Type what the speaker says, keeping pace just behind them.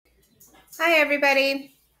Hi,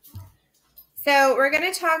 everybody. So we're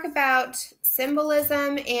going to talk about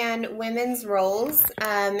symbolism and women's roles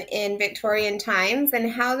in Victorian times and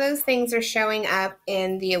how those things are showing up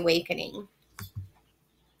in the awakening.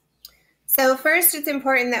 So first, it's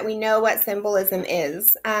important that we know what symbolism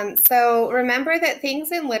is. So remember that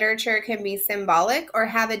things in literature can be symbolic or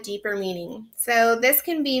have a deeper meaning. So this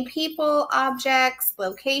can be people, objects,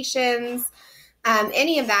 locations,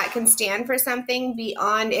 any of that can stand for something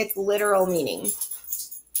beyond its literal meaning.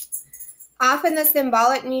 Often the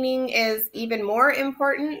symbolic meaning is even more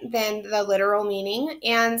important than the literal meaning,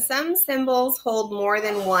 and some symbols hold more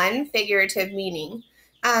than one figurative meaning.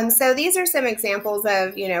 So these are some examples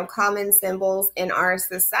of, common symbols in our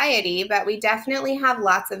society, but we definitely have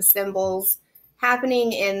lots of symbols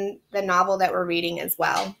happening in the novel that we're reading as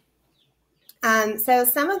well. So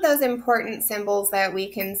some of those important symbols that we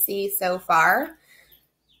can see so far,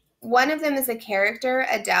 one of them is a character,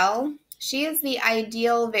 Adele. She is the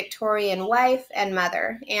ideal Victorian wife and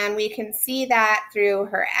mother, and we can see that through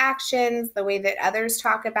her actions, the way that others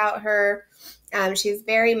talk about her. She's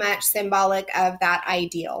very much symbolic of that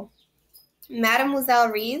ideal.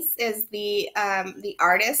 Mademoiselle Reisz is the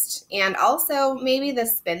artist and also maybe the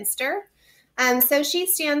spinster. So she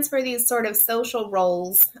stands for these sort of social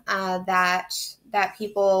roles that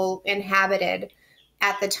people inhabited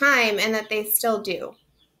at the time and that they still do.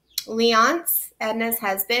 Leonce, Edna's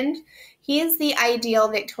husband, he is the ideal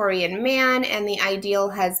Victorian man and the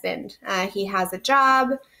ideal husband. He has a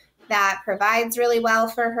job that provides really well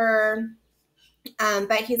for her,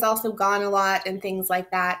 but he's also gone a lot and things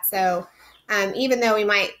like that. So even though we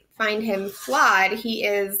might find him flawed, he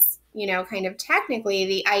is, kind of technically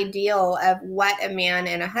the ideal of what a man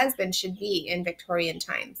and a husband should be in Victorian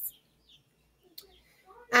times.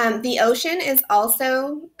 The ocean is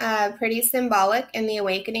also pretty symbolic in the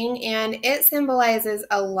awakening, and it symbolizes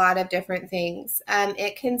a lot of different things.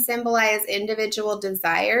 It can symbolize individual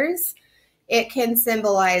desires. It can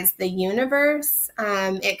symbolize the universe.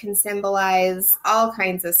 It can symbolize all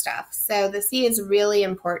kinds of stuff. So the sea is really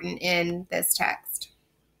important in this text.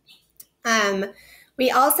 We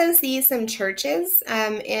also see some churches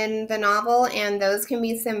in the novel, and those can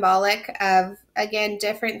be symbolic of, again,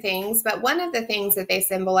 different things. But one of the things that they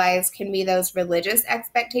symbolize can be those religious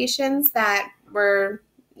expectations that were,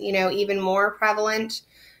 even more prevalent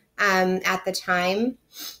at the time.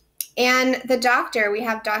 And the doctor, we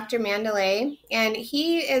have Dr. Mandalay, and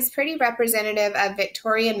he is pretty representative of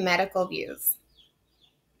Victorian medical views.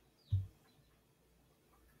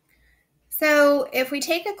 So if we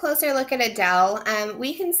take a closer look at Adele,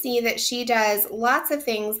 we can see that she does lots of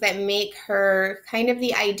things that make her kind of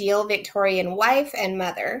the ideal Victorian wife and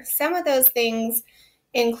mother. Some of those things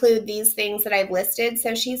include these things that I've listed.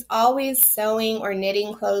 So she's always sewing or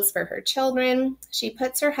knitting clothes for her children. She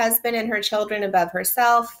puts her husband and her children above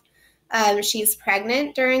herself. She's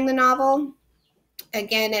pregnant during the novel.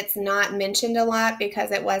 Again, it's not mentioned a lot because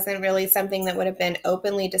it wasn't really something that would have been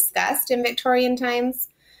openly discussed in Victorian times.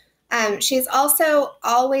 She's also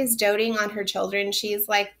always doting on her children. She's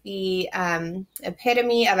like the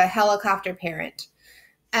epitome of a helicopter parent.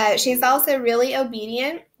 She's also really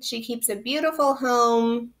obedient. She keeps a beautiful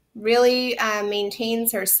home, really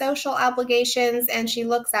maintains her social obligations, and she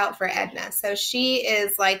looks out for Edna. So she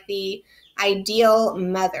is like the ideal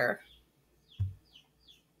mother.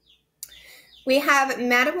 We have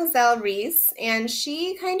Mademoiselle Reisz, and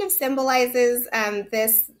she kind of symbolizes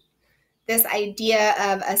this idea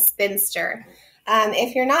of a spinster.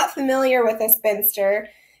 If you're not familiar with a spinster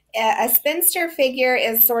figure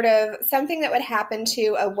is sort of something that would happen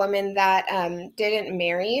to a woman that didn't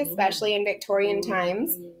marry, especially in Victorian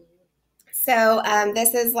times. So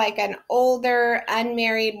this is like an older,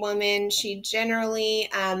 unmarried woman. She generally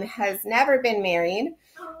has never been married.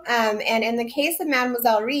 And in the case of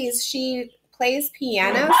Mademoiselle Reisz, she plays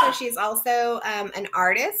piano, so she's also an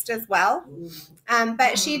artist as well.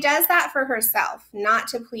 But she does that for herself, not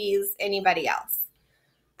to please anybody else.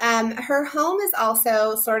 Her home is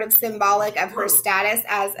also sort of symbolic of her status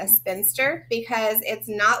as a spinster because it's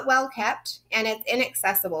not well kept and it's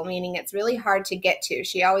inaccessible, meaning it's really hard to get to.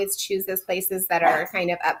 She always chooses places that are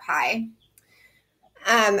kind of up high.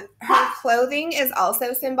 Her clothing is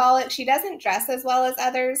also symbolic. She doesn't dress as well as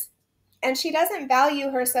others, and she doesn't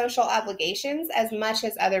value her social obligations as much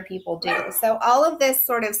as other people do. So all of this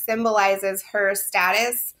sort of symbolizes her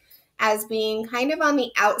status as being kind of on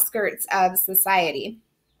the outskirts of society.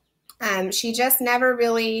 She just never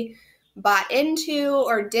really bought into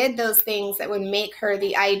or did those things that would make her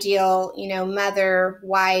the ideal, mother,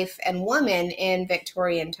 wife, and woman in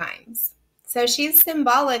Victorian times. So she's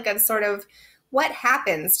symbolic of sort of what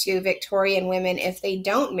happens to Victorian women if they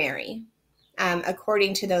don't marry.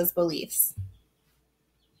 according to those beliefs.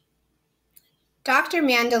 Dr.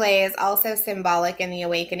 Mandalay is also symbolic in the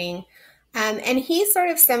awakening, and he sort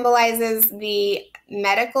of symbolizes the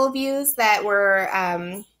medical views that were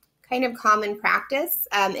kind of common practice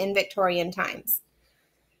in Victorian times.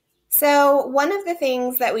 So one of the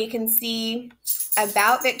things that we can see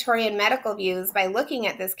about Victorian medical views by looking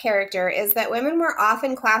at this character is that women were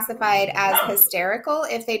often classified as hysterical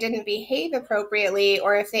if they didn't behave appropriately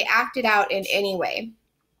or if they acted out in any way.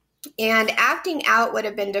 And acting out would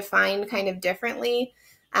have been defined kind of differently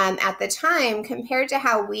at the time compared to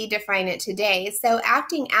how we define it today. So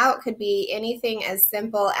acting out could be anything as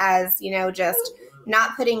simple as, just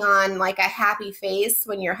not putting on like a happy face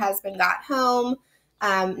when your husband got home,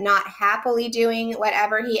 not happily doing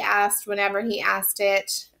whatever he asked whenever he asked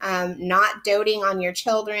it, not doting on your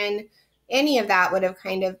children. Any of that would have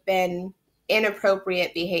kind of been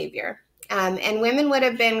inappropriate behavior. And women would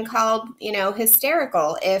have been called,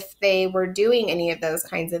 hysterical if they were doing any of those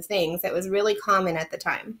kinds of things. It was really common at the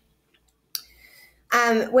time.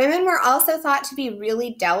 Women were also thought to be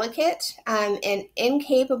really delicate and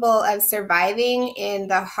incapable of surviving in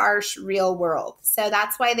the harsh real world. So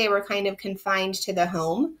that's why they were kind of confined to the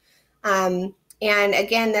home. And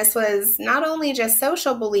again, this was not only just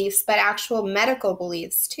social beliefs, but actual medical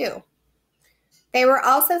beliefs too. They were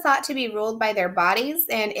also thought to be ruled by their bodies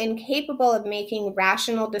and incapable of making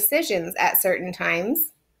rational decisions at certain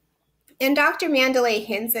times. And Dr. Mandalay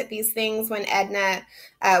hints at these things when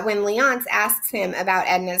Leonce asks him about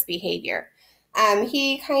Edna's behavior.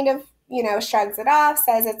 He kind of, shrugs it off,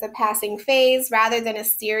 says it's a passing phase rather than a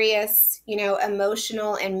serious,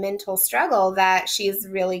 emotional and mental struggle that she's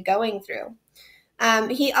really going through.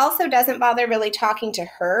 He also doesn't bother really talking to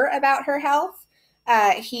her about her health.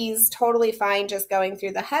 He's totally fine just going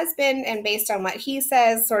through the husband, and based on what he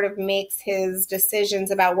says, sort of makes his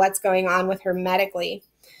decisions about what's going on with her medically.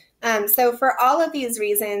 So for all of these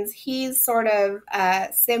reasons, he's sort of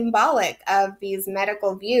symbolic of these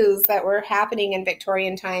medical views that were happening in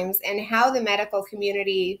Victorian times and how the medical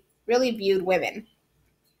community really viewed women.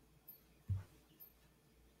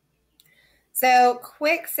 So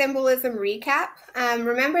quick symbolism recap.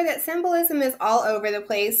 Remember that symbolism is all over the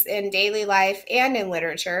place in daily life and in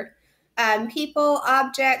literature. People,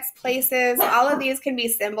 objects, places, all of these can be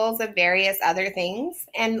symbols of various other things.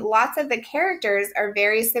 And lots of the characters are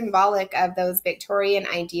very symbolic of those Victorian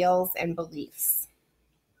ideals and beliefs.